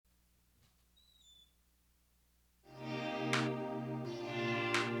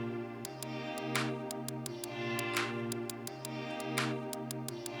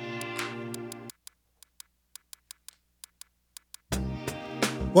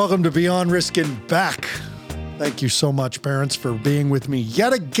Welcome to Beyond Risk and Back. Thank you so much, parents, for being with me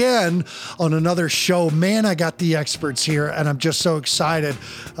yet again on another show. Man, I got the experts here, and I'm just so excited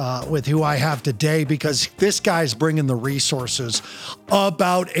with who I have today because this guy's bringing the resources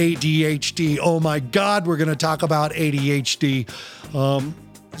about ADHD. Oh my God, we're going to talk about ADHD.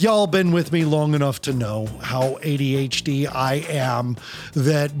 Y'all been with me long enough to know how ADHD I am,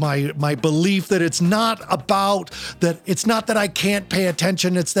 that my belief that it's not that I can't pay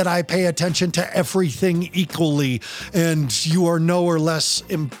attention, it's that I pay attention to everything equally. And you are more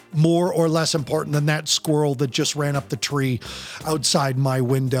or less important than that squirrel that just ran up the tree outside my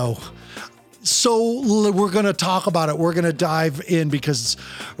window. So we're going to talk about it. We're going to dive in because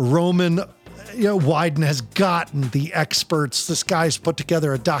Roman Wyden has gotten the experts. This guy's put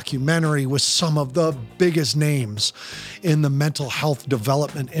together a documentary with some of the biggest names in the mental health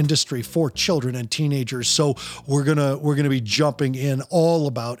development industry for children and teenagers. So we're gonna be jumping in all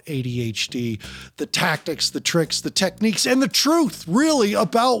about ADHD, the tactics, the tricks, the techniques, and the truth, really,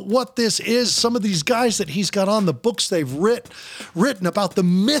 about what this is. Some of these guys that he's got on, the books they've written about the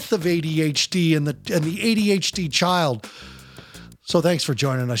myth of ADHD and the ADHD child. So thanks for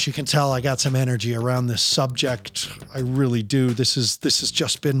joining us. You can tell I got some energy around this subject. I really do. This has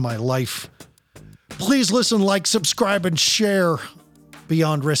just been my life. Please listen, like, subscribe, and share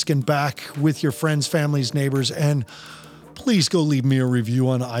Beyond Risk and Back with your friends, families, neighbors, and please go leave me a review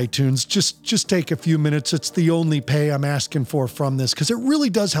on iTunes. Just take a few minutes. It's the only pay I'm asking for from this because it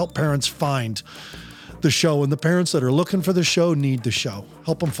really does help parents find the show, and the parents that are looking for the show need the show.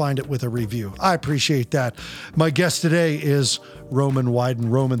 Help them find it with a review. I appreciate that. My guest today is Roman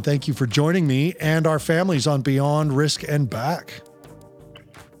Wyden. Roman, thank you for joining me and our families on Beyond Risk and Back.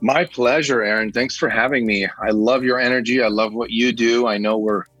 My pleasure, Aaron. Thanks for having me. I love your energy. I love what you do. I know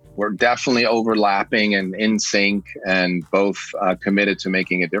we're definitely overlapping and in sync and both committed to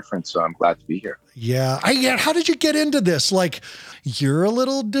making a difference. So I'm glad to be here. Yeah. How did you get into this? Like, you're a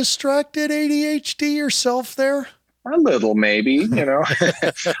little distracted ADHD yourself there? A little, maybe,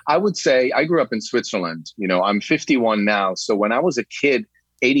 I would say I grew up in Switzerland. I'm 51 now. So when I was a kid,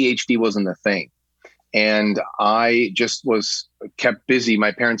 ADHD wasn't a thing. And I just was kept busy.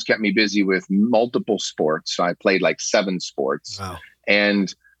 My parents kept me busy with multiple sports. So I played like 7 sports. Wow.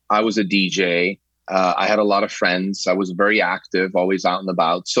 And I was a DJ. I had a lot of friends. I was very active, always out and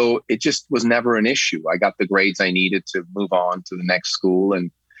about. So it just was never an issue. I got the grades I needed to move on to the next school.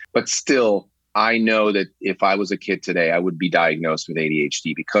 But still, I know that if I was a kid today, I would be diagnosed with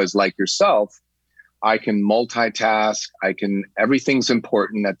ADHD because, like yourself, I can multitask. Everything's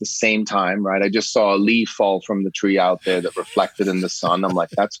important at the same time, right? I just saw a leaf fall from the tree out there that reflected in the sun. I'm like,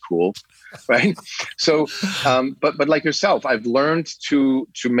 that's cool, right? So, but like yourself, I've learned to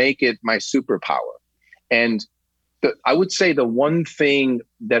make it my superpower. And I would say the one thing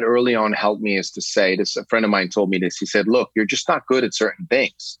that early on helped me is to say this. A friend of mine told me this. He said, look, you're just not good at certain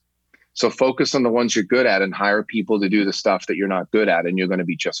things. So focus on the ones you're good at and hire people to do the stuff that you're not good at, and you're going to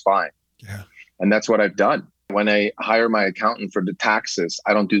be just fine. Yeah. And that's what I've done. When I hire my accountant for the taxes,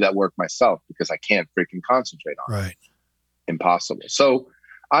 I don't do that work myself because I can't freaking concentrate on it. Right. Impossible. So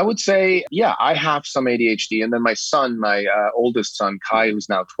I would say, yeah, I have some ADHD. And then my son, my oldest son, Kai, who's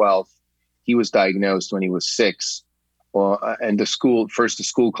now 12, he was diagnosed when he was 6. And the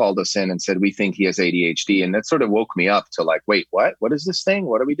school called us in and said, we think he has ADHD. And that sort of woke me up to like, wait, what? What is this thing?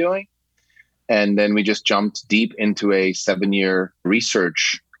 What are we doing? And then we just jumped deep into a 7-year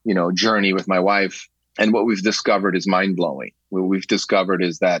research, journey with my wife. And what we've discovered is mind-blowing. What we've discovered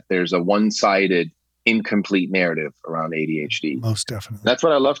is that there's a one-sided, incomplete narrative around ADHD. Most definitely. That's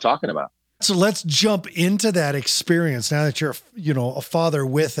what I love talking about. So let's jump into that experience now that you're, a father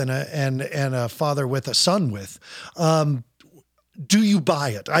with and a father with a son with. Do you buy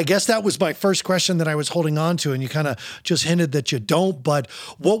it? I guess that was my first question that I was holding on to, and you kind of just hinted that you don't. But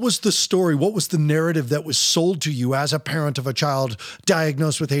what was the story? What was the narrative that was sold to you as a parent of a child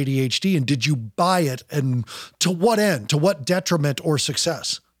diagnosed with ADHD? And did you buy it? And to what end? To what detriment or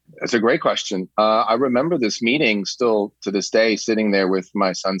success? That's a great question. I remember this meeting still to this day, sitting there with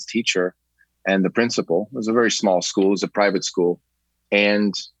my son's teacher and the principal. It was a very small school. It was a private school.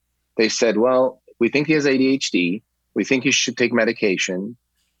 And they said, well, we think he has ADHD. We think you should take medication.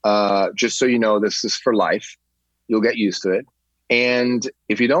 Just so you know, this is for life. You'll get used to it. And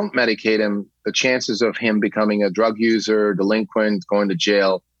if you don't medicate him, the chances of him becoming a drug user, delinquent, going to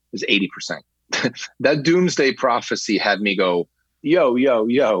jail is 80%. That doomsday prophecy had me go,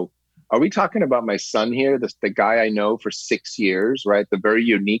 yo. Are we talking about my son here? The guy I know for 6 years, right? The very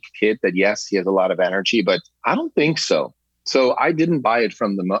unique kid that, yes, he has a lot of energy, but I don't think so. So I didn't buy it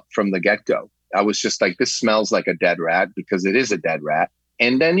from the get-go. I was just like, this smells like a dead rat because it is a dead rat.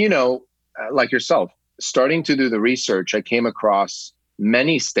 And then, like yourself, starting to do the research, I came across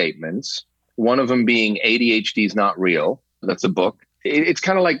many statements, one of them being ADHD is not real. That's a book. It's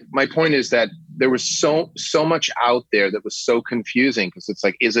kind of like, my point is that there was so much out there that was so confusing, because it's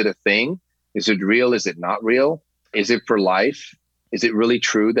like, is it a thing? Is it real? Is it not real? Is it for life? Is it really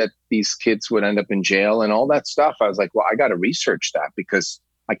true that these kids would end up in jail and all that stuff? I was like, well, I got to research that, because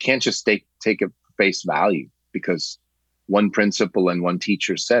I can't just take it face value because one principal and one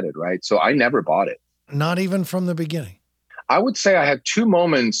teacher said it, right? So I never bought it. Not even from the beginning. I would say I had two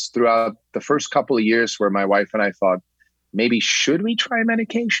moments throughout the first couple of years where my wife and I thought, maybe should we try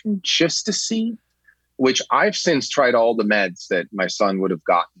medication just to see? Which I've since tried all the meds that my son would have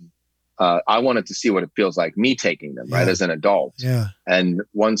gotten. I wanted to see what it feels like, me taking them, right, as an adult. Yeah. And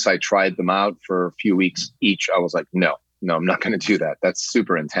once I tried them out for a few weeks each, I was like, no, I'm not going to do that. That's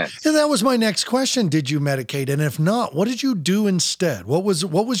super intense. And that was my next question. Did you medicate? And if not, what did you do instead? What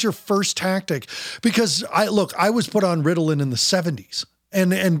was your first tactic? Because I was put on Ritalin in the 70s.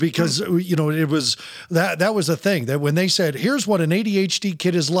 And because, it was that was the thing, that when they said, here's what an ADHD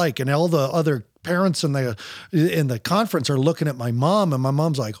kid is like, and all the other parents in the conference are looking at my mom, and my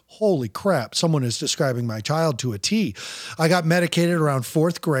mom's like, holy crap, someone is describing my child to a T. I got medicated around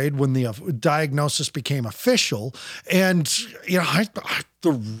fourth grade when the diagnosis became official. And,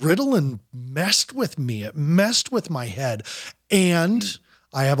 the Ritalin messed with me. It messed with my head. And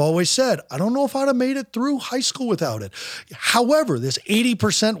I have always said, I don't know if I'd have made it through high school without it. However, this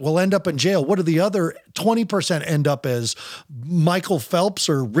 80% will end up in jail. What do the other 20% end up as? Michael Phelps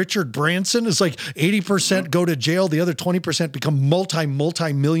or Richard Branson? Is like 80% go to jail. The other 20% become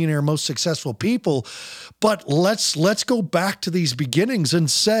multi-millionaire, most successful people. But let's go back to these beginnings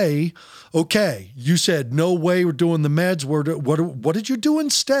and say, okay, you said, no way we're doing the meds. What did you do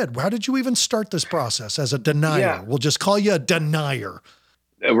instead? How did you even start this process as a denier? Yeah. We'll just call you a denier.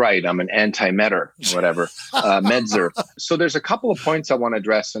 Right. I'm an anti-medder, whatever, medzer. So there's a couple of points I want to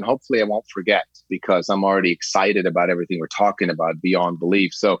address, and hopefully I won't forget, because I'm already excited about everything we're talking about beyond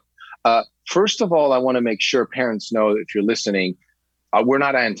belief. So first of all, I want to make sure parents know, if you're listening, we're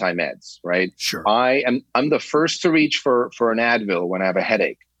not anti-meds, right? Sure. I'm the first to reach for an Advil when I have a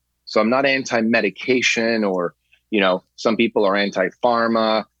headache. So I'm not anti-medication, or, some people are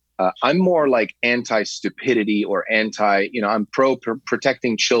anti-pharma. I'm more like anti-stupidity, or I'm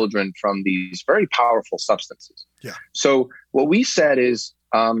protecting children from these very powerful substances. Yeah. So what we said is,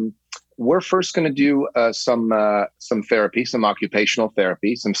 we're first going to do some therapy, some occupational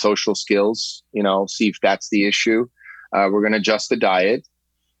therapy, some social skills, see if that's the issue. We're going to adjust the diet.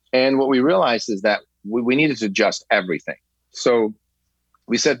 And what we realized is that we needed to adjust everything. So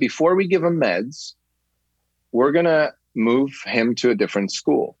we said, before we give him meds, we're going to move him to a different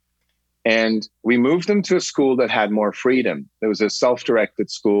school. And we moved him to a school that had more freedom. It was a self-directed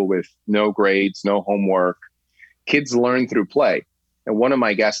school with no grades, no homework. Kids learn through play. And one of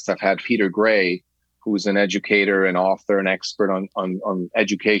my guests, I've had Peter Gray, who's an educator, an author, an expert on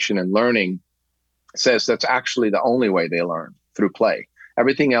education and learning, says that's actually the only way they learn, through play.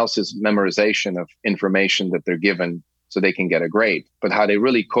 Everything else is memorization of information that they're given so they can get a grade. But how they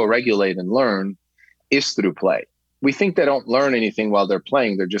really co-regulate and learn is through play. We think they don't learn anything while they're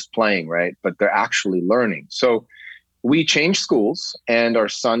playing. They're just playing, right? But they're actually learning. So we changed schools, and our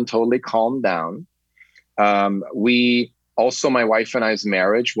son totally calmed down. My wife and I's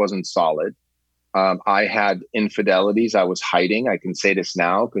marriage wasn't solid. I had infidelities I was hiding. I can say this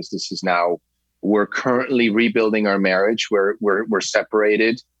now, because we're currently rebuilding our marriage. We're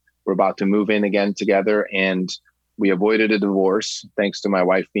separated. We're about to move in again together, and we avoided a divorce thanks to my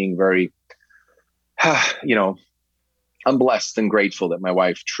wife being very, I'm blessed and grateful that my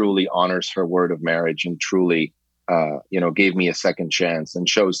wife truly honors her word of marriage and truly, gave me a second chance and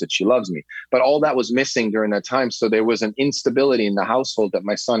shows that she loves me. But all that was missing during that time. So there was an instability in the household that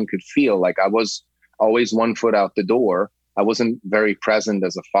my son could feel. Like I was always 1 foot out the door. I wasn't very present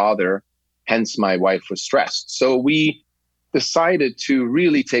as a father. Hence, my wife was stressed. So we decided to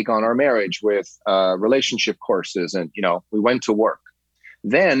really take on our marriage with relationship courses, and, we went to work.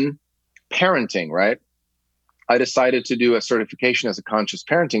 Then parenting, right? I decided to do a certification as a conscious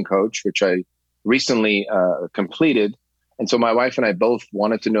parenting coach, which I recently completed. And so my wife and I both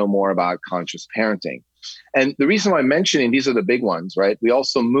wanted to know more about conscious parenting. And the reason why I'm mentioning these are the big ones, right? We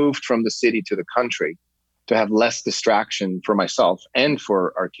also moved from the city to the country to have less distraction for myself and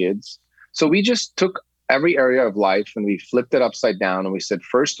for our kids. So we just took every area of life and we flipped it upside down. And we said,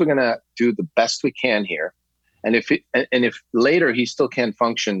 first, we're going to do the best we can here. And if later he still can't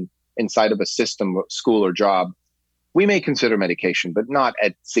function inside of a system, school or job, we may consider medication, but not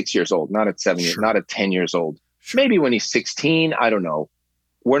at 6 years old, not at 7 years, not at 10 years old. Sure. Maybe when he's 16, I don't know.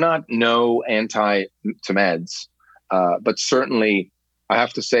 we're not no anti to meds, but certainly I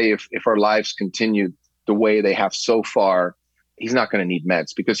have to say if our lives continue the way they have so far, he's not going to need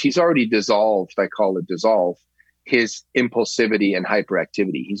meds because he's already dissolved, I call it dissolve, his impulsivity and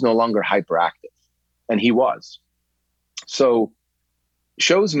hyperactivity. He's no longer hyperactive, and he was. So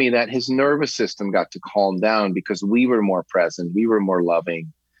shows me that his nervous system got to calm down because we were more present, we were more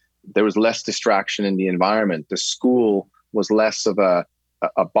loving. There was less distraction in the environment. The school was less of a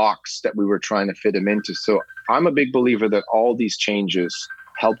box that we were trying to fit him into. So I'm a big believer that all these changes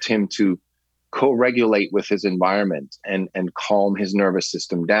helped him to co-regulate with his environment and calm his nervous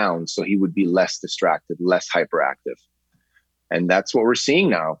system down so he would be less distracted, less hyperactive. And that's what we're seeing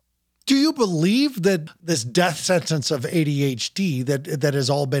now. Do you believe that this death sentence of ADHD that has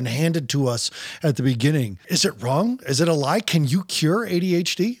all been handed to us at the beginning, is it wrong? Is it a lie? Can you cure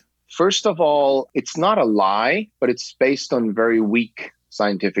ADHD? First of all, it's not a lie, but it's based on very weak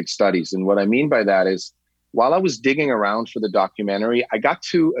scientific studies. And what I mean by that is, while I was digging around for the documentary, I got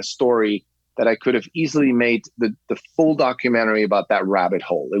to a story that I could have easily made the full documentary about that rabbit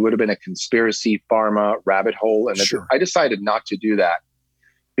hole. It would have been a conspiracy pharma rabbit hole. And sure. I decided not to do that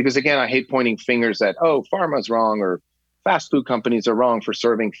because, again, I hate pointing fingers at, oh, pharma's wrong or fast food companies are wrong for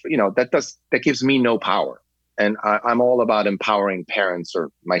serving, that gives me no power. And I'm all about empowering parents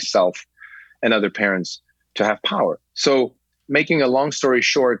or myself and other parents to have power. So making a long story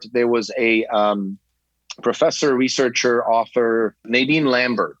short, there was a professor, researcher, author, Nadine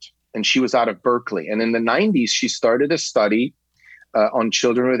Lambert, and she was out of Berkeley. And in the 90s, she started a study on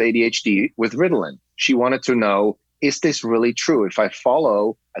children with ADHD with Ritalin. She wanted to know, is this really true? If I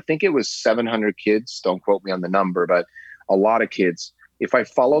follow, I think it was 700 kids, don't quote me on the number, but a lot of kids. If I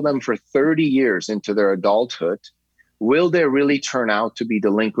follow them for 30 years into their adulthood, will they really turn out to be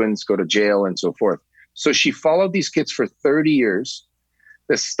delinquents, go to jail, and so forth? So she followed these kids for 30 years.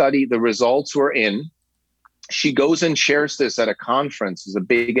 The results were in. She goes and shares this at a conference, it's a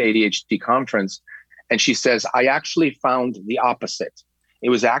big ADHD conference, and she says, I actually found the opposite. It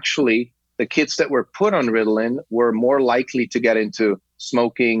was actually the kids that were put on Ritalin were more likely to get into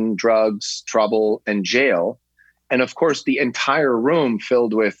smoking, drugs, trouble, and jail. And of course, the entire room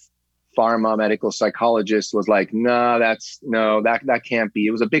filled with pharma medical psychologists was like, that can't be.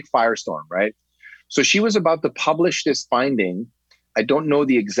 It was a big firestorm, right? So she was about to publish this finding. I don't know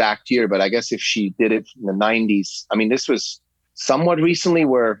the exact year, but I guess if she did it in the 90s, I mean, this was somewhat recently,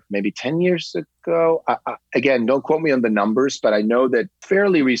 where maybe 10 years ago. Again, don't quote me on the numbers, but I know that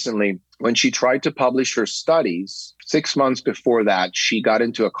fairly recently, when she tried to publish her studies, 6 months before that, she got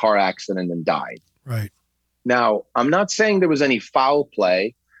into a car accident and died. Right. Now, I'm not saying there was any foul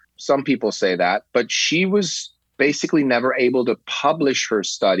play. Some people say that, but she was basically never able to publish her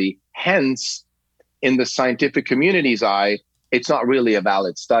study. Hence, in the scientific community's eye, it's not really a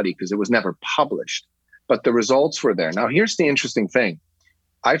valid study because it was never published, but the results were there. Now, here's the interesting thing.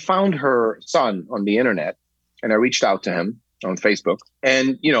 I found her son on the internet and I reached out to him on Facebook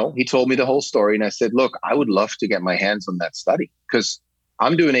and, he told me the whole story. And I said, look, I would love to get my hands on that study because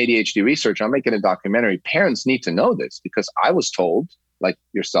I'm doing ADHD research. I'm making a documentary. Parents need to know this because I was told, like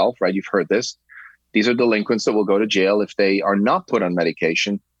yourself, right? You've heard this. These are delinquents that will go to jail if they are not put on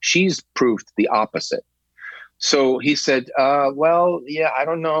medication. She's proved the opposite. So he said, I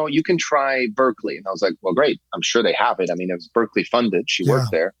don't know. You can try Berkeley. And I was like, well, great. I'm sure they have it. I mean, it was Berkeley funded. She worked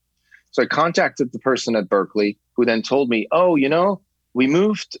there. So I contacted the person at Berkeley who then told me, we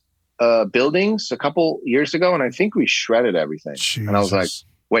moved buildings a couple years ago, and I think we shredded everything. Jesus. And I was like,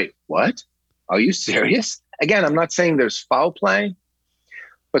 wait, what? Are you serious? Again, I'm not saying there's foul play,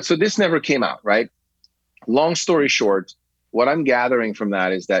 but so this never came out, right? Long story short, what I'm gathering from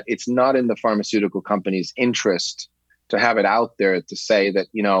that is that it's not in the pharmaceutical company's interest to have it out there to say that,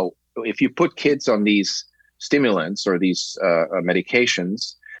 if you put kids on these stimulants or these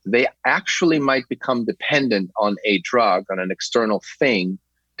medications, they actually might become dependent on a drug, on an external thing,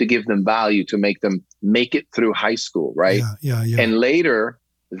 to give them value, to make them make it through high school, right? Yeah. And later,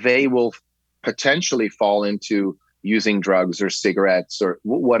 they will potentially fall into using drugs or cigarettes or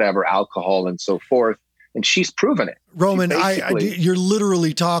whatever, alcohol and so forth. And she's proven it. Roman, you're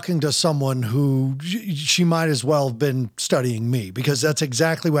literally talking to someone who she might as well have been studying me, because that's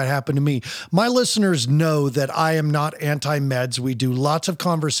exactly what happened to me. My listeners know that I am not anti-meds. We do lots of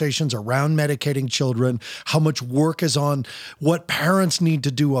conversations around medicating children, how much work is on what parents need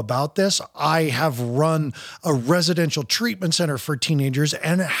to do about this. I have run a residential treatment center for teenagers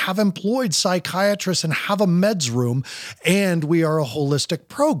and have employed psychiatrists and have a meds room. And we are a holistic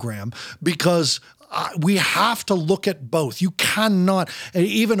program because we have to look at both. You cannot,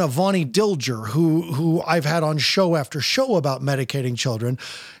 even Avani Dilger, who I've had on show after show about medicating children,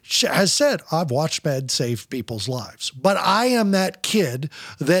 has said, I've watched meds save people's lives. But I am that kid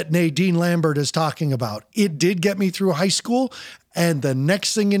that Nadine Lambert is talking about. It did get me through high school. And the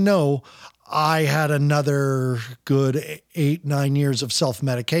next thing you know, I had another good 8-9 years of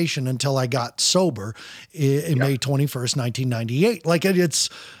self-medication until I got sober in May 21st, 1998. Like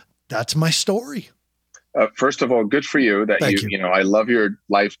that's my story. First of all, good for you that you know, I love your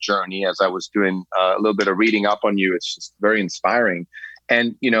life journey. As I was doing a little bit of reading up on you, it's just very inspiring.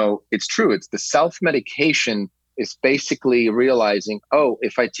 And, you know, it's true. It's the self-medication is basically realizing, oh,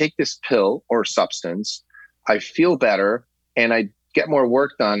 if I take this pill or substance, I feel better and I get more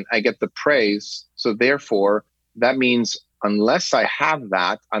work done, I get the praise. So therefore, that means unless I have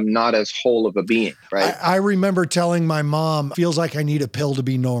that, I'm not as whole of a being, right? I remember telling my mom, feels like I need a pill to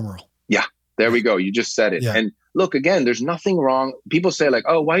be normal. Yeah, there we go. You just said it. Yeah. And look, again, there's nothing wrong. People say like,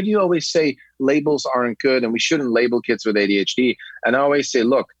 oh, why do you always say labels aren't good and we shouldn't label kids with ADHD? And I always say,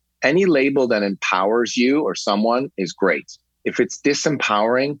 look, any label that empowers you or someone is great. If it's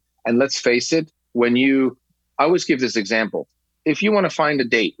disempowering, and let's face it, I always give this example. If you want to find a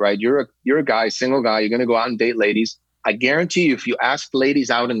date, right? You're a guy, single guy, you're going to go out and date ladies. I guarantee you, if you ask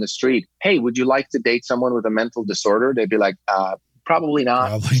ladies out in the street, hey, would you like to date someone with a mental disorder? They'd be like, probably not.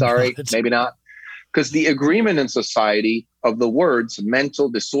 Probably Sorry, not. Maybe not. Because the agreement in society of the words mental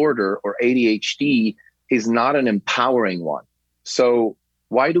disorder or ADHD is not an empowering one. So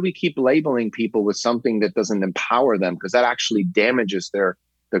why do we keep labeling people with something that doesn't empower them? Because that actually damages their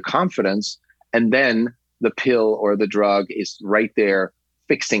confidence. And then the pill or the drug is right there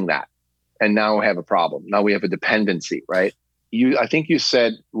fixing that. And now we have a problem. Now we have a dependency, right? I think you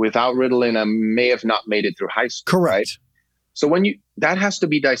said without Ritalin, I may have not made it through high school. Correct. Right? So that has to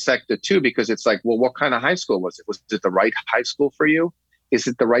be dissected too, because it's like, well, what kind of high school was it? Was it the right high school for you? Is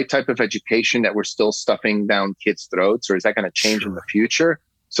it the right type of education that we're still stuffing down kids' throats, or is that going to change in the future?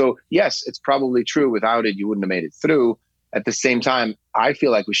 So yes, it's probably true. Without it, you wouldn't have made it through. At the same time, I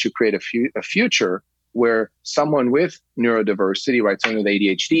feel like we should create a future where someone with neurodiversity, right, someone with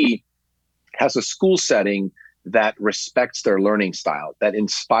ADHD, has a school setting that respects their learning style, that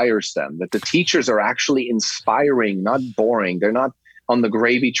inspires them, that the teachers are actually inspiring, not boring. They're not on the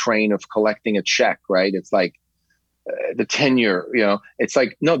gravy train of collecting a check, right? It's like the tenure, you know, it's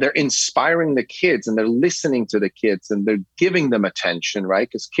like, no, they're inspiring the kids and they're listening to the kids and they're giving them attention, right?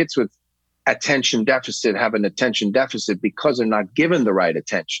 Because kids with attention deficit have an attention deficit because they're not given the right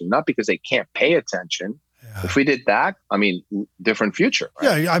attention, not because they can't pay attention. Yeah. If we did that, I mean, different future.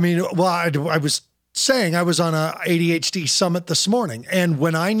 Right? Yeah, I mean, well, I was saying I was on a ADHD summit this morning, and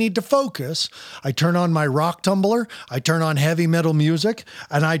when I need to focus, I turn on my rock tumbler, I turn on heavy metal music,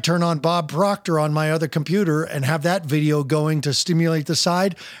 and I turn on Bob Proctor on my other computer and have that video going to stimulate the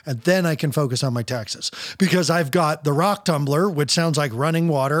side, and then I can focus on my taxes. Because I've got the rock tumbler, which sounds like running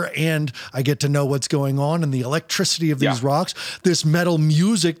water, and I get to know what's going on and the electricity of these rocks, this metal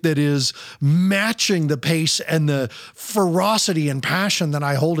music that is matching the pace and the ferocity and passion that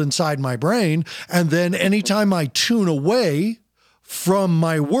I hold inside my brain. And then anytime I tune away from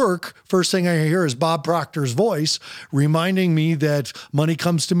my work, first thing I hear is Bob Proctor's voice reminding me that money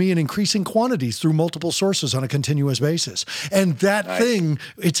comes to me in increasing quantities through multiple sources on a continuous basis. And that thing,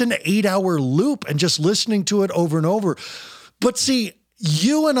 it's an 8-hour loop, and just listening to it over and over. But see,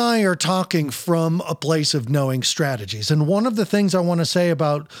 you and I are talking from a place of knowing strategies. And one of the things I want to say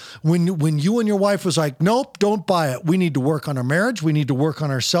about when you and your wife was like, nope, don't buy it. We need to work on our marriage. We need to work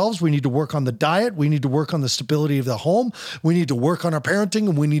on ourselves. We need to work on the diet. We need to work on the stability of the home. We need to work on our parenting,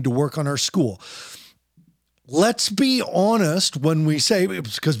 and we need to work on our school. Let's be honest when we say,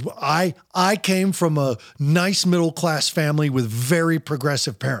 because I came from a nice middle-class family with very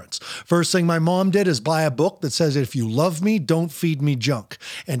progressive parents. First thing my mom did is buy a book that says, if you love me, don't feed me junk,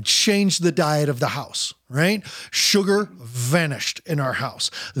 and change the diet of the house, right? Sugar vanished in our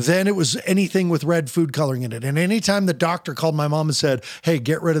house. Then it was anything with red food coloring in it. And anytime the doctor called my mom and said, hey,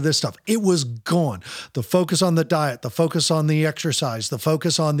 get rid of this stuff, it was gone. The focus on the diet, the focus on the exercise, the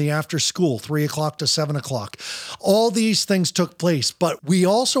focus on the after school, 3 o'clock to 7 o'clock. All these things took place. But we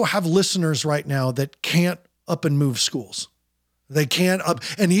also have listeners right now that can't up and move schools. They can't up.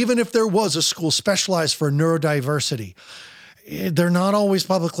 And even if there was a school specialized for neurodiversity, they're not always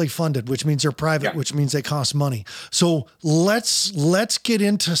publicly funded, which means they're private, which means they cost money. So let's get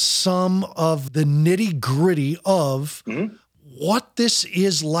into some of the nitty gritty of what this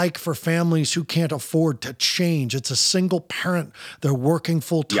is like for families who can't afford to change. It's a single parent. They're working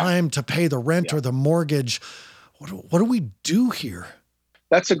full time to pay the rent or the mortgage. What do we do here?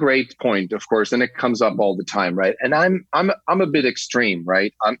 That's a great point, of course, and it comes up all the time, right? And I'm a bit extreme,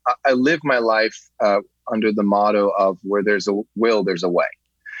 right? I live my life under the motto of where there's a will, there's a way,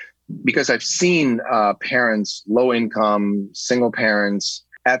 because I've seen parents, low income, single parents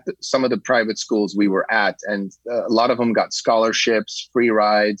at some of the private schools we were at, and a lot of them got scholarships, free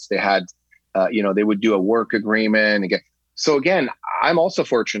rides. They had, they would do a work agreement again. So again, I'm also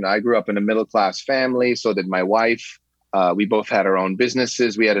fortunate. I grew up in a middle class family. So did my wife. We both had our own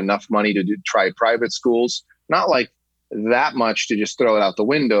businesses. We had enough money to try private schools, not like that much to just throw it out the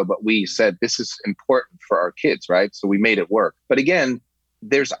window, but we said this is important for our kids, right? So we made it work. But again,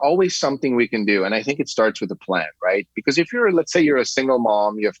 there's always something we can do. And I think it starts with a plan, right? Because if let's say you're a single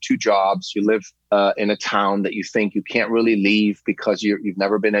mom, you have 2 jobs, you live in a town that you think you can't really leave because you've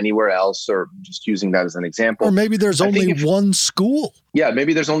never been anywhere else, or just using that as an example. Or maybe there's only one school. Yeah,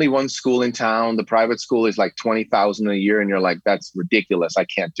 maybe there's only one school in town. The private school is like $20,000 a year. And you're like, that's ridiculous. I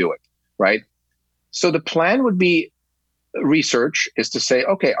can't do it, right? So the plan would be, research is to say,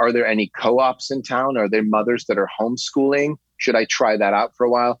 okay, are there any co-ops in town? Are there mothers that are homeschooling? Should I try that out for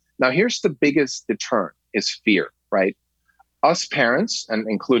a while? Now, here's the biggest deterrent is fear, right? Us parents, and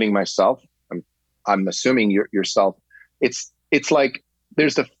including myself, I'm assuming yourself, it's like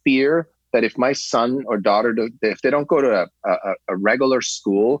there's a fear that if my son or daughter, if they don't go to a regular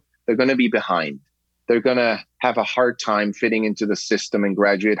school, they're going to be behind. They're going to have a hard time fitting into the system and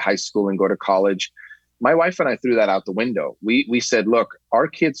graduate high school and go to college. My wife and I threw that out the window. We said, look, our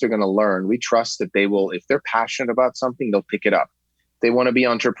kids are going to learn. We trust that they will, if they're passionate about something, they'll pick it up. If they want to be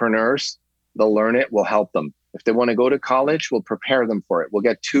entrepreneurs, they'll learn it. We'll help them. If they want to go to college, we'll prepare them for it. We'll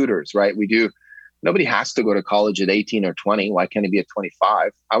get tutors, right? Nobody has to go to college at 18 or 20. Why can't it be at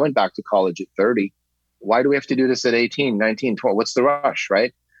 25? I went back to college at 30. Why do we have to do this at 18, 19, 12? What's the rush,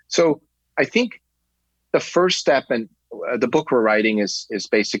 right? So I think the first step, and the book we're writing is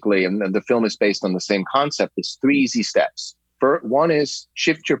basically, and the film is based on the same concept, is 3 easy steps. One is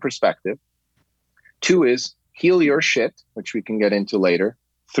shift your perspective. 2 is heal your shit, which we can get into later.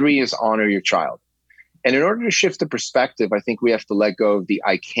 3 is honor your child. And in order to shift the perspective, I think we have to let go of the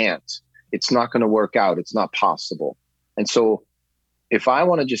I can't. It's not going to work out. It's not possible. And so if I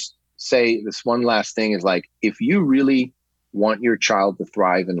want to just say this one last thing is like, if you really want your child to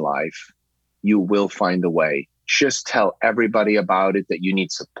thrive in life, you will find a way. Just tell everybody about it, that you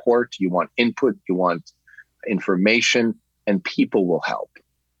need support, you want input, you want information, and people will help.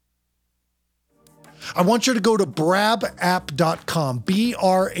 I want you to go to brabapp.com,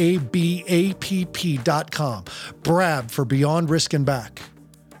 BRABAPP.com. Brab for Beyond Risk and Back.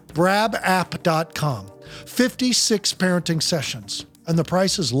 Brabapp.com. 56 parenting sessions, and the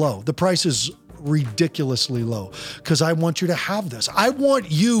price is low. The price is ridiculously low because I want you to have this. I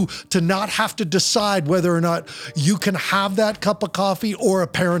want you to not have to decide whether or not you can have that cup of coffee or a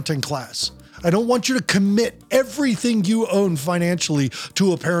parenting class. I don't want you to commit everything you own financially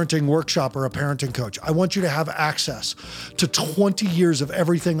to a parenting workshop or a parenting coach. I want you to have access to 20 years of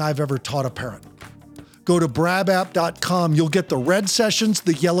everything I've ever taught a parent. Go to brabapp.com. You'll get the red sessions,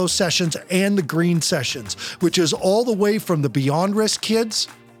 the yellow sessions, and the green sessions, which is all the way from the Beyond Risk kids,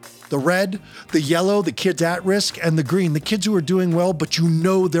 the red, the yellow, the kids at risk, and the green, the kids who are doing well, but you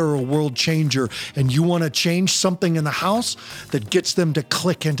know they're a world changer and you want to change something in the house that gets them to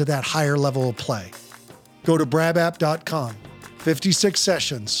click into that higher level of play. Go to brabapp.com. 56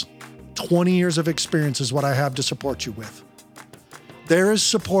 sessions, 20 years of experience is what I have to support you with. There is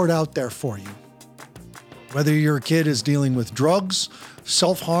support out there for you. Whether your kid is dealing with drugs,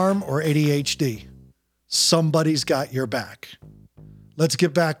 self-harm, or ADHD, somebody's got your back. Let's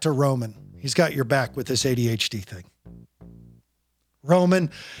get back to Roman. He's got your back with this ADHD thing. Roman,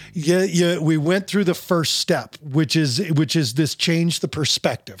 we went through the first step, which is this change the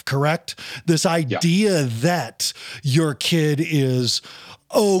perspective, correct? This idea that your kid is,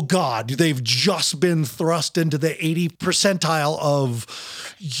 oh God, they've just been thrust into the 80 percentile of,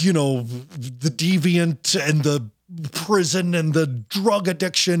 the deviant and the prison and the drug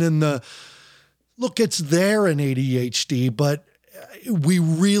addiction and look, it's there in ADHD, but we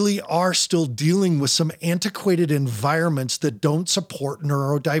really are still dealing with some antiquated environments that don't support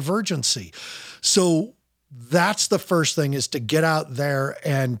neurodivergency. So that's the first thing, is to get out there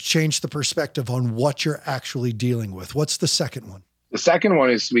and change the perspective on what you're actually dealing with. What's the second one? The second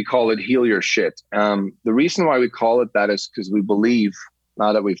one is, we call it heal your shit. The reason why we call it that is because we believe,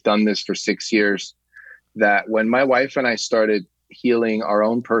 now that we've done this for 6 years, that when my wife and I started healing our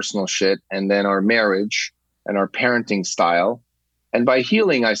own personal shit, and then our marriage and our parenting style, and by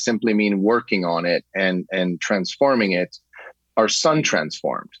healing, I simply mean working on it and transforming it, our son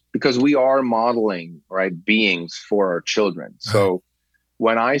transformed, because we are modeling, right, beings for our children. So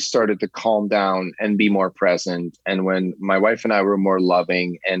when I started to calm down and be more present, and when my wife and I were more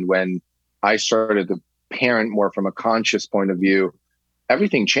loving, and when I started to parent more from a conscious point of view,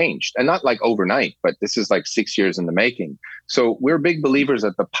 everything changed. And not like overnight, but this is like 6 years in the making. So we're big believers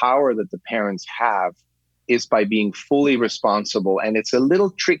that the power that the parents have is by being fully responsible. And it's a little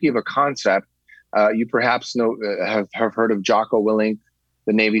tricky of a concept. You perhaps have heard of Jocko Willink,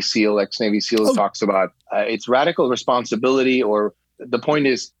 the Navy SEAL, ex-Navy SEAL, talks about it's radical responsibility. Or the point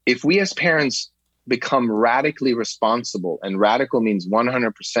is, if we as parents become radically responsible, and radical means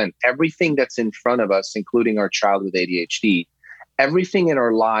 100%, everything that's in front of us, including our child with ADHD, everything in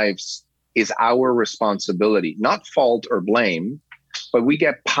our lives is our responsibility, not fault or blame, but we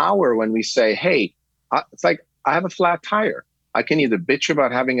get power when we say, hey, it's like, I have a flat tire. I can either bitch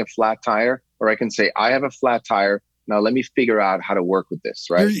about having a flat tire, or I can say, I have a flat tire. Now let me figure out how to work with this,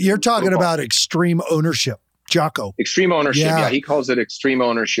 right? You're talking about extreme ownership, Jocko. Extreme ownership. Yeah. He calls it extreme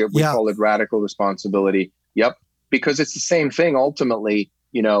ownership. We call it radical responsibility. Yep. Because it's the same thing. Ultimately,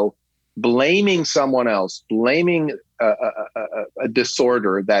 blaming someone else, blaming a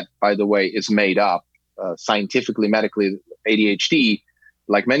disorder that, by the way, is made up scientifically, medically. ADHD,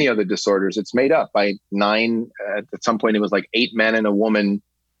 like many other disorders, it's made up by at some point it was like 8 men and a woman,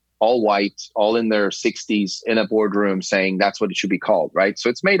 all white, all in their 60s, in a boardroom saying that's what it should be called, right? So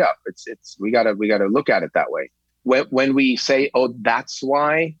it's made up. We gotta look at it that way. When we say, oh, that's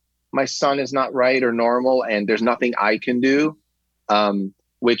why my son is not right or normal and there's nothing I can do,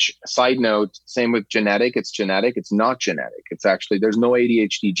 which, side note, same with genetic, it's genetic, it's not genetic. It's actually, there's no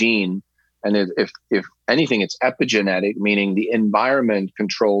ADHD gene. And if anything, it's epigenetic, meaning the environment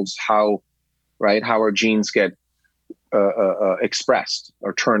controls how our genes get expressed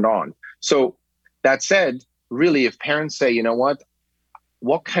or turned on. So that said, really, if parents say, you know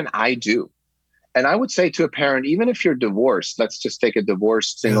what can I do? And I would say to a parent, even if you're divorced, let's just take a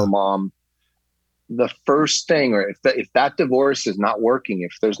divorced single mom, the first thing, or if that divorce is not working,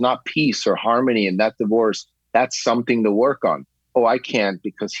 if there's not peace or harmony in that divorce, that's something to work on. Oh, I can't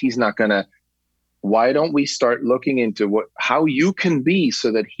because he's not gonna. Why don't we start looking into how you can be so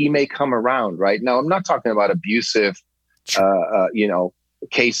that he may come around, right? Now, I'm not talking about abusive,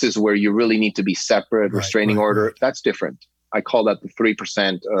 cases where you really need to be separate, restraining order. Right. That's different. I call that the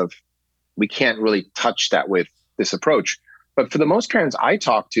 3% of, we can't really touch that with this approach. But for the most parents I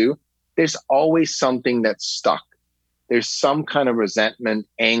talk to, there's always something that's stuck. There's some kind of resentment,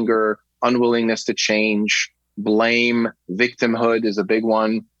 anger, unwillingness to change, blame, victimhood is a big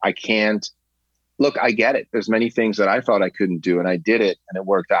one. I can't. Look, I get it. There's many things that I thought I couldn't do and I did it and it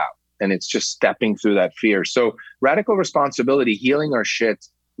worked out. And it's just stepping through that fear. So radical responsibility, healing our shit,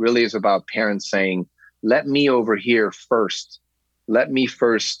 really is about parents saying, let me over here first. Let me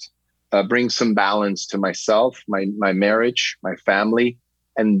first bring some balance to myself, my marriage, my family,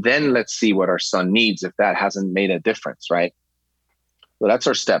 and then let's see what our son needs if that hasn't made a difference, right? So that's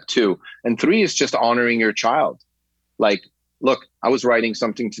our step 2. And 3 is just honoring your child. Like, look, I was writing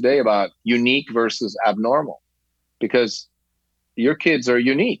something today about unique versus abnormal, because your kids are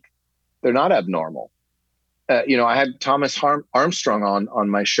unique. They're not abnormal. I had Thomas Armstrong on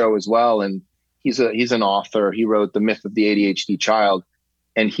my show as well, and he's an author. He wrote The Myth of the ADHD Child,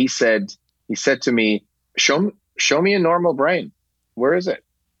 and he said to me, "Show me a normal brain. Where is it?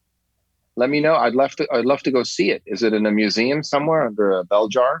 Let me know. I'd love to go see it. Is it in a museum somewhere under a bell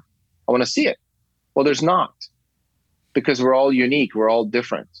jar? I want to see it." Well, there's not, because we're all unique. We're all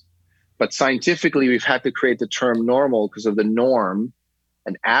different. But scientifically, we've had to create the term normal because of the norm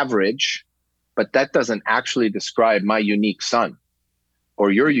and average, but that doesn't actually describe my unique son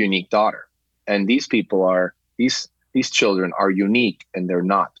or your unique daughter. And these children are unique and they're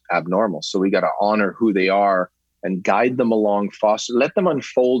not abnormal. So we got to honor who they are and guide them along, let them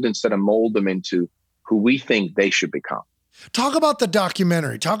unfold instead of mold them into who we think they should become. Talk about the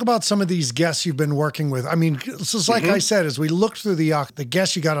documentary. Talk about some of these guests you've been working with. I mean, this is like I said, as we looked through the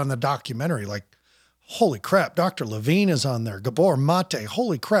guests you got on the documentary, like, holy crap, Dr. Levine is on there, Gabor Mate,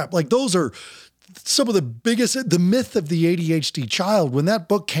 holy crap. Like, those are some of the biggest, The Myth of the ADHD Child. When that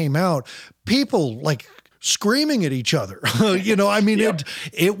book came out, people like screaming at each other.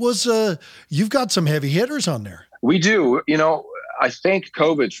 It was, you've got some heavy hitters on there. We do. I thank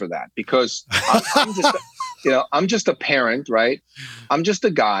COVID for that, because I'm just a parent, right? I'm just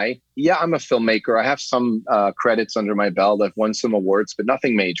a guy. Yeah, I'm a filmmaker. I have some credits under my belt. I've won some awards, but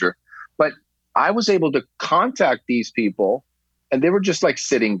nothing major. But I was able to contact these people, and they were just like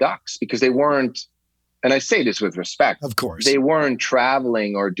sitting ducks, because they weren't, and I say this with respect, of course, they weren't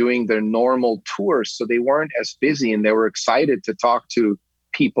traveling or doing their normal tours. So they weren't as busy, and they were excited to talk to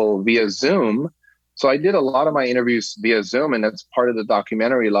people via Zoom. So I did a lot of my interviews via Zoom, and that's part of the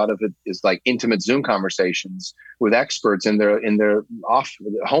documentary. A lot of it is like intimate Zoom conversations with experts in their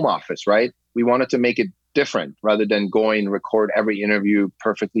home office, right? We wanted to make it different rather than going and record every interview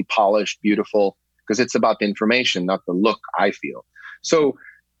perfectly polished, beautiful, because it's about the information, not the look, I feel. So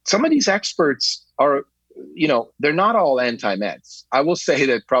some of these experts are, they're not all anti-meds. I will say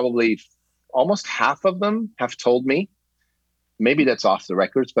that probably almost half of them have told me, maybe that's off the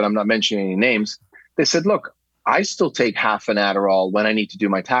records, but I'm not mentioning any names. They said, look, I still take half an Adderall when I need to do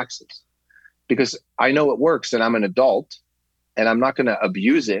my taxes because I know it works and I'm an adult and I'm not going to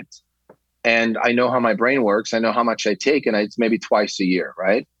abuse it. And I know how my brain works. I know how much I take, and it's maybe twice a year,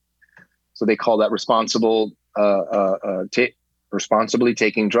 right? So they call that responsibly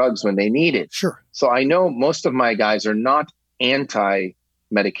taking drugs when they need it. Sure. So I know most of my guys are not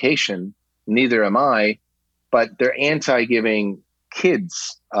anti-medication, neither am I, but they're anti-giving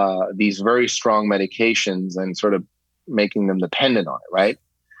kids these very strong medications and sort of making them dependent on it, right?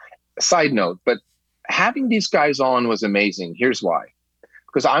 Side note, but having these guys on was amazing. Here's why.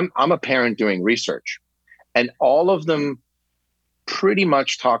 Because I'm a parent doing research, and all of them pretty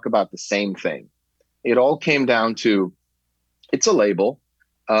much talk about the same thing. It all came down to, it's a label.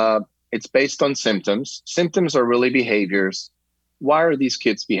 It's based on symptoms. Symptoms are really behaviors. Why are these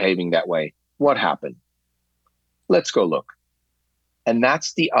kids behaving that way? What happened? Let's go look. And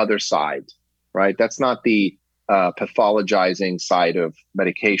that's the other side, right? That's not the pathologizing side of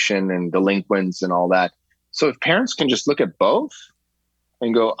medication and delinquents and all that. So if parents can just look at both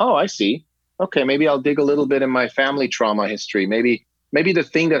and go, oh, I see. Okay, maybe I'll dig a little bit in my family trauma history. Maybe the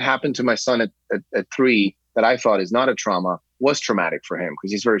thing that happened to my son at 3 that I thought is not a trauma was traumatic for him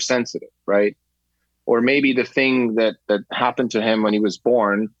because he's very sensitive, right? Or maybe the thing that happened to him when he was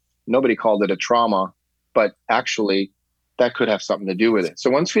born, nobody called it a trauma, but actually that could have something to do with it. So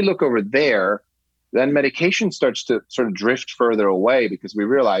once we look over there, then medication starts to sort of drift further away because we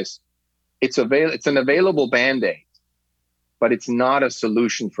realize it's an available Band-Aid, but it's not a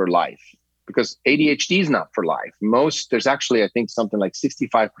solution for life because ADHD is not for life. There's actually, I think, something like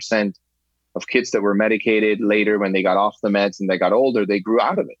 65% of kids that were medicated later when they got off the meds and they got older, they grew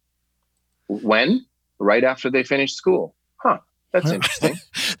out of it. When? Right after they finished school. Huh. That's interesting.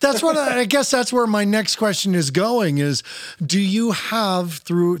 That's what I guess that's where my next question is going is, do you have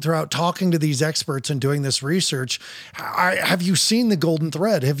throughout talking to these experts and doing this research, have you seen the golden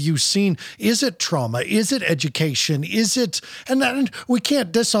thread? Have you seen, is it trauma? Is it education? Is it, and we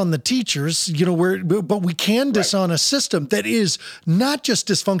can't diss on the teachers, but we can diss on a system that is not just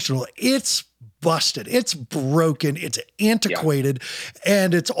dysfunctional. It's busted. It's broken. It's antiquated,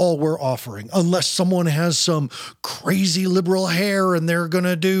 and it's all we're offering. Unless someone has some crazy liberal hair and they're going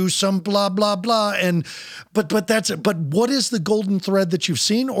to do some blah, blah, blah. But what is the golden thread that you've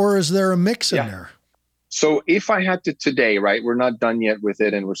seen, or is there a mix in there? So if I had to today, right, we're not done yet with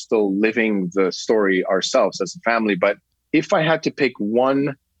it and we're still living the story ourselves as a family. But if I had to pick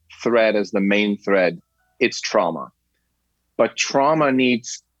one thread as the main thread, it's trauma. But trauma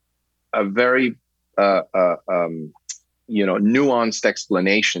needs a very nuanced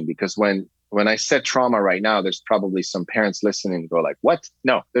explanation, because when I said trauma right now, there's probably some parents listening and go like, what?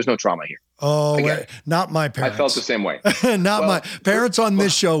 No, there's no trauma here. Oh, not my parents. I felt the same way. My parents on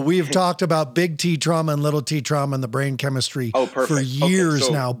this show. We have talked about big T trauma and little T trauma and the brain chemistry for years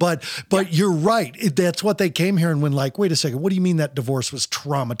now. But you're right. That's what they came here and went like, wait a second, what do you mean that divorce was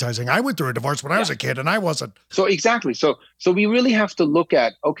traumatizing? I went through a divorce when I was a kid and I wasn't. So exactly. So we really have to look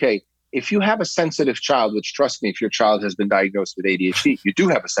at, okay, if you have a sensitive child, which trust me, if your child has been diagnosed with ADHD, you do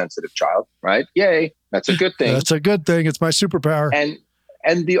have a sensitive child, right? Yay. That's a good thing. That's a good thing. It's my superpower.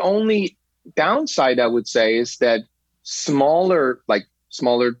 And the only downside I would say is that smaller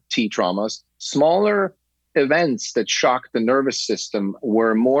T traumas, smaller events that shock the nervous system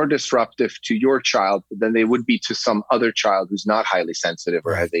were more disruptive to your child than they would be to some other child who's not highly sensitive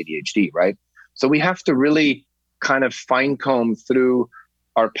or has ADHD, right? So we have to really kind of fine comb through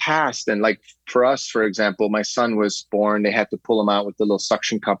our past. And like for us, for example, my son was born, they had to pull him out with the little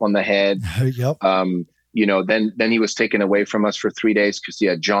suction cup on the head. Yep. Then he was taken away from us for 3 days because he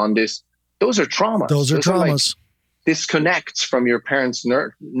had jaundice. Those are traumas. Those are traumas. Disconnects from your parents'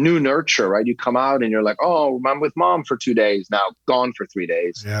 new nurture, right? You come out and you're like, oh, I'm with mom for 2 days, now gone for 3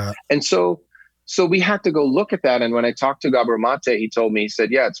 days. Yeah. And so we had to go look at that. And when I talked to Gabor Mate, he told me, he said,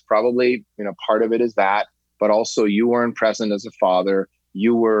 yeah, it's probably, part of it is that, but also you weren't present as a father.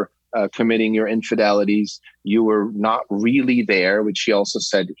 You were committing your infidelities. You were not really there, which he also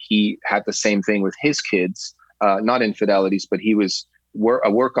said he had the same thing with his kids, not infidelities, but he was a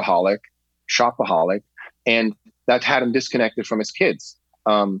workaholic, shopaholic, and that had him disconnected from his kids.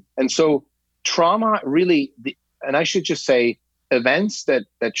 And so trauma really, and I should just say, events that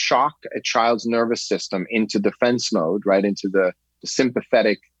shock a child's nervous system into defense mode, right, into the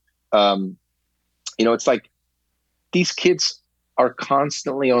sympathetic. It's like these kids are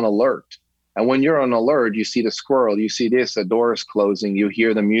constantly on alert. And when you're on alert, you see the squirrel, you see this, a door is closing, you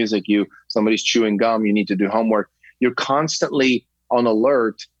hear the music, somebody's chewing gum, you need to do homework. You're constantly on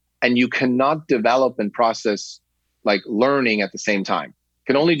alert, and you cannot develop and process like learning at the same time.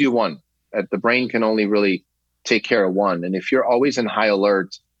 Can only do one. The brain can only really take care of one. And if you're always in high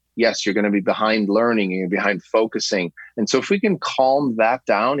alert, yes, you're going to be behind learning and you're behind focusing. And so if we can calm that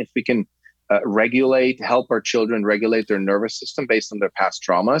down, if we can help our children regulate their nervous system based on their past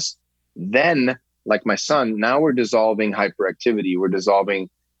traumas, then, like my son, now we're dissolving hyperactivity, we're dissolving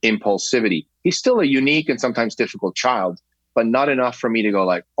impulsivity. He's still a unique and sometimes difficult child, but not enough for me to go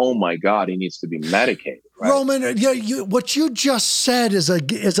like, oh my God, he needs to be medicated. Right? Roman, what you just said is a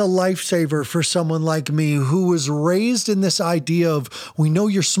lifesaver for someone like me who was raised in this idea of, we know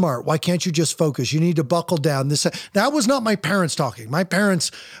you're smart. Why can't you just focus? You need to buckle down. That was not my parents talking. My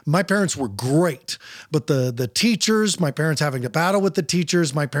parents were great, but the teachers, my parents having to battle with the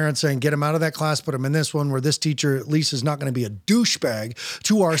teachers, my parents saying, get him out of that class, put him in this one where this teacher at least is not going to be a douchebag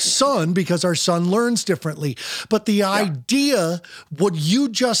to our son because our son learns differently. But the idea, what you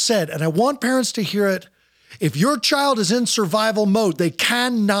just said, and I want parents to hear it, if your child is in survival mode, they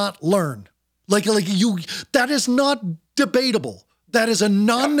cannot learn. That is not debatable. That is a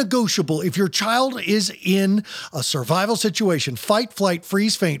non-negotiable. If your child is in a survival situation, fight, flight,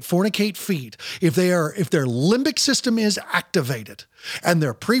 freeze, faint, fornicate, feed, if their limbic system is activated and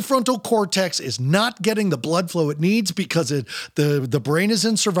their prefrontal cortex is not getting the blood flow it needs because the brain is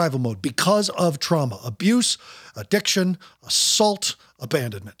in survival mode because of trauma, abuse, addiction, assault,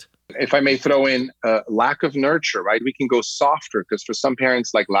 abandonment. If I may throw in lack of nurture, right? We can go softer because for some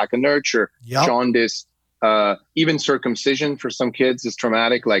parents, like lack of nurture, jaundice, even circumcision for some kids is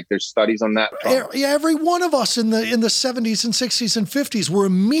traumatic. Like there's studies on that. Yeah, every one of us in the 70s and 60s and 50s were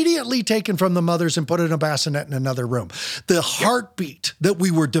immediately taken from the mothers and put in a bassinet in another room. The heartbeat that we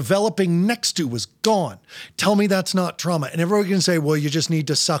were developing next to was gone. Tell me that's not trauma. And everyone can say, well, you just need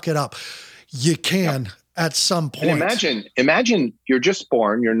to suck it up. You can. At some point. And imagine you're just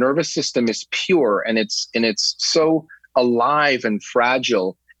born, your nervous system is pure and it's so alive and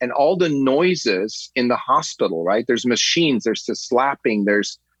fragile, and all the noises in the hospital, right? There's machines, there's the slapping,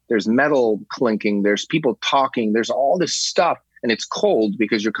 there's metal clinking, there's people talking, there's all this stuff, and it's cold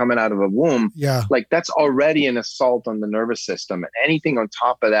because you're coming out of a womb. Yeah. Like that's already an assault on the nervous system. And anything on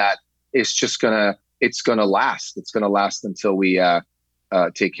top of that is just gonna last. It's gonna last until we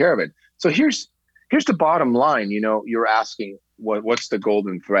take care of it. So here's the bottom line. You're asking what's the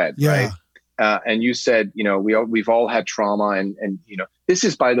golden thread, right? And you said, we've all had trauma, and this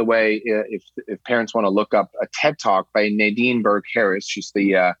is, by the way, if parents want to look up a TED Talk by Nadine Burke-Harris, she's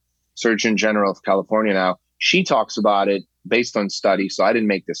the Surgeon General of California now. She talks about it based on study, so I didn't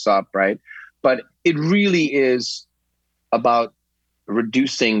make this up, right? But it really is about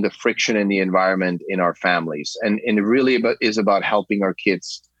reducing the friction in the environment in our families, and it really is about helping our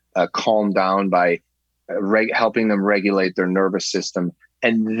kids calm down by helping them regulate their nervous system.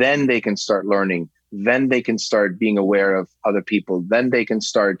 And then they can start learning. Then they can start being aware of other people. Then they can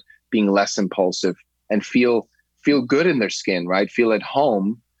start being less impulsive and feel good in their skin, right? Feel at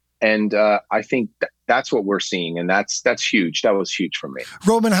home. And I think that's what we're seeing. And that's huge. That was huge for me.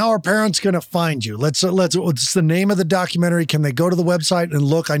 Roman, how are parents going to find you? What's the name of the documentary? Can they go to the website and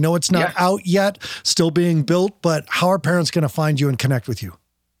look? I know it's not out yet, still being built, but how are parents going to find you and connect with you?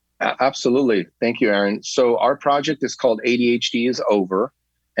 Absolutely. Thank you, Aaron. So our project is called ADHD is Over,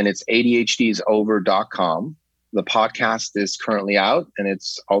 and it's ADHDisover.com. The podcast is currently out, and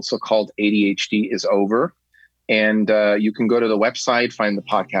it's also called ADHD is Over. And you can go to the website, find the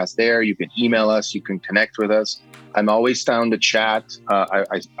podcast there. You can email us. You can connect with us. I'm always down to chat.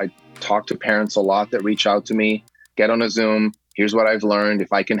 I talk to parents a lot that reach out to me. Get on a Zoom. Here's what I've learned.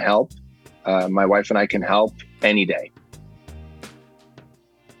 If I can help, my wife and I can help any day.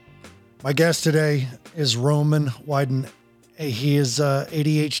 My guest today is Roman Wyden. He is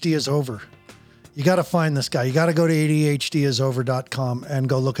ADHD is Over. You got to find this guy. You got to go to ADHDisover.com and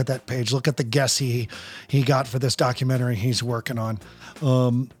go look at that page. Look at the guests he got for this documentary he's working on.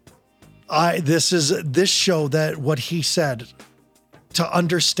 This show, that what he said, to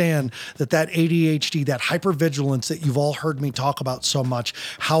understand that ADHD, that hypervigilance that you've all heard me talk about so much,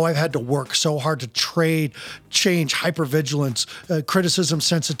 how I've had to work so hard to change hypervigilance, criticism,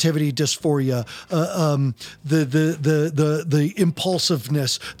 sensitivity, dysphoria, the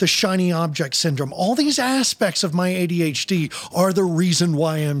impulsiveness, the shiny object syndrome. All these aspects of my ADHD are the reason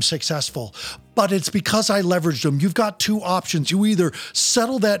why I'm successful. But it's because I leveraged them. You've got two options. You either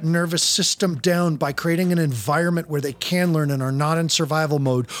settle that nervous system down by creating an environment where they can learn and are not in survival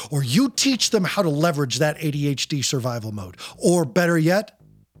mode, or you teach them how to leverage that ADHD survival mode, or better yet,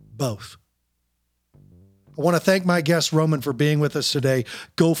 both. I want to thank my guest, Roman, for being with us today.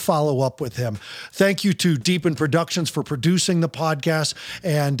 Go follow up with him. Thank you to Deepen Productions for producing the podcast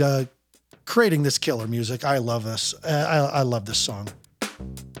and creating this killer music. I love this. I love this song.